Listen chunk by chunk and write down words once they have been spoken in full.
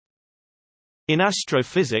In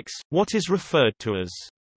astrophysics, what is referred to as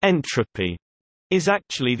entropy is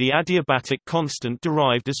actually the adiabatic constant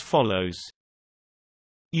derived as follows.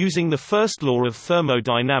 Using the first law of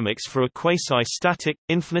thermodynamics for a quasi-static,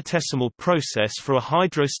 infinitesimal process for a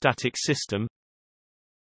hydrostatic system,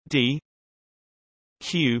 d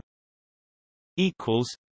q equals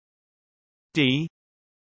d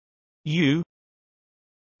u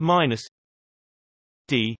minus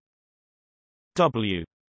d w.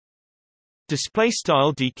 Display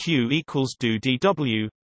style dq equals do dw.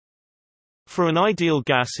 For an ideal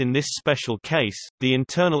gas in this special case, the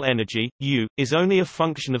internal energy, U, is only a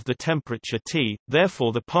function of the temperature T,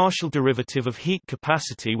 therefore the partial derivative of heat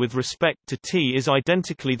capacity with respect to T is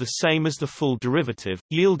identically the same as the full derivative,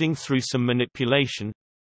 yielding through some manipulation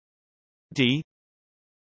d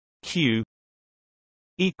q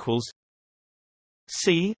equals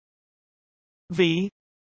C V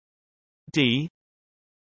d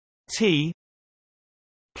T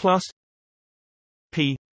plus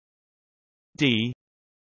P d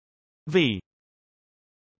v.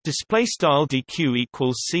 Display style dq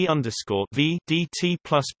equals c underscore v dt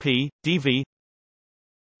plus p dv.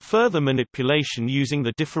 Further manipulation using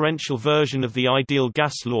the differential version of the ideal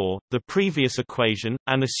gas law, the previous equation,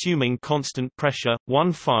 and assuming constant pressure,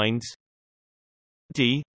 one finds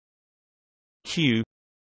d q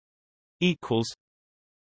equals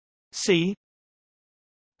c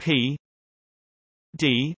p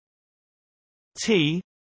d t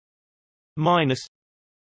minus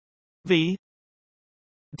v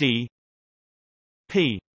d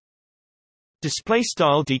p. Display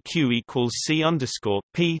style dq equals c underscore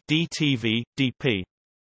p dtv dp.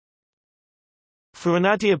 For an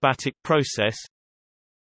adiabatic process,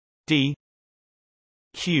 d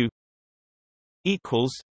q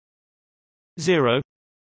equals 0.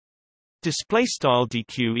 Display style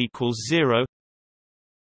dq equals 0.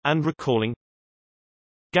 And recalling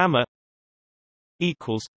gamma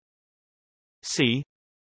equals C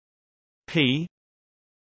P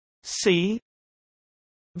C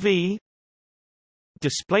V.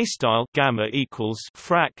 Display style gamma equals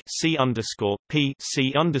frac C underscore P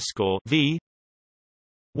C underscore V.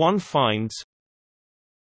 One finds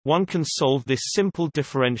one can solve this simple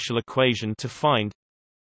differential equation to find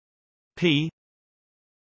P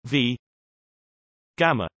V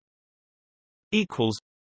gamma equals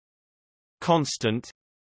constant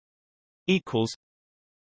equals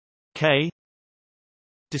K.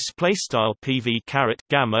 Display style PV caret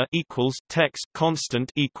gamma equals text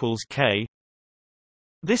constant equals K.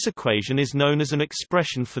 This equation is known as an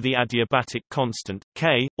expression for the adiabatic constant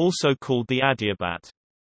K, also called the adiabat.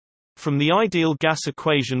 From the ideal gas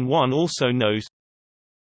equation, one also knows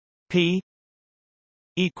P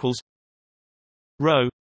equals rho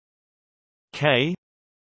K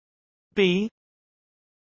B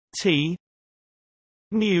T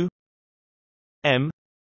mu M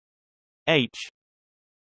H.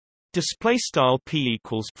 Display style P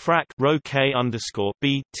equals frac rho K underscore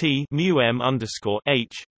B T mu M underscore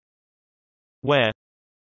H, where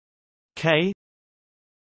K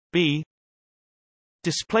B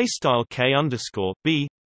display style K underscore B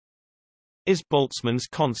is Boltzmann's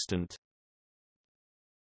constant.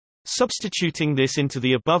 Substituting this into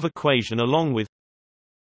the above equation along with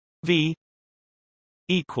V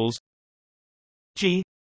equals G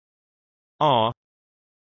R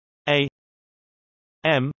A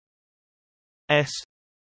M S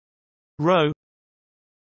rho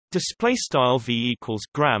display style V equals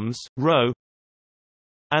grams rho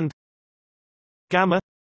and gamma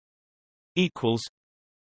equals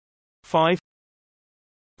 5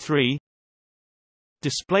 3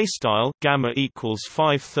 display style gamma equals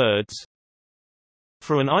 5/3.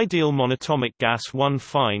 For an ideal monatomic gas, one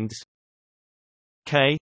finds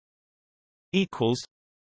K equals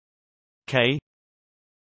K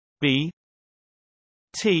B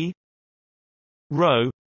T rho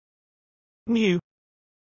mu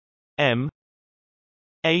M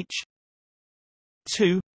H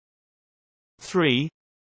 2 3.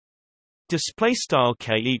 Display style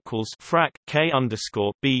K equals frac K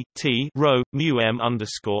underscore B T rho mu M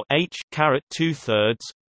underscore H caret 2/3,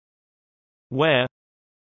 where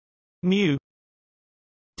mu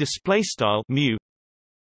display style mu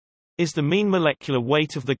is the mean molecular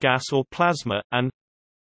weight of the gas or plasma, and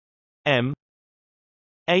M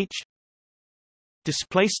H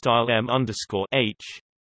display style M underscore H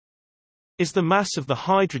is the mass of the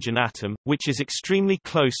hydrogen atom, which is extremely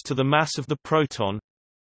close to the mass of the proton.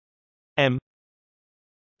 M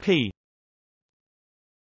P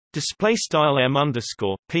display style M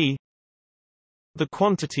underscore P, the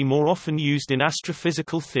quantity more often used in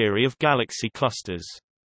astrophysical theory of galaxy clusters.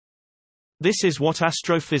 This is what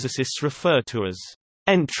astrophysicists refer to as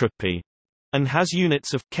entropy, and has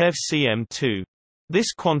units of keV cm2.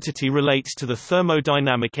 This quantity relates to the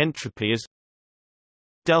thermodynamic entropy as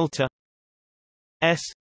delta S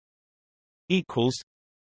equals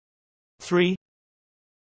 3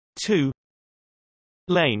 2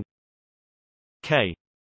 lane K.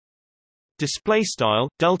 Display style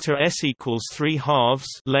delta S equals 3 halves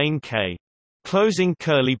lane K. Closing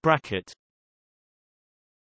curly bracket.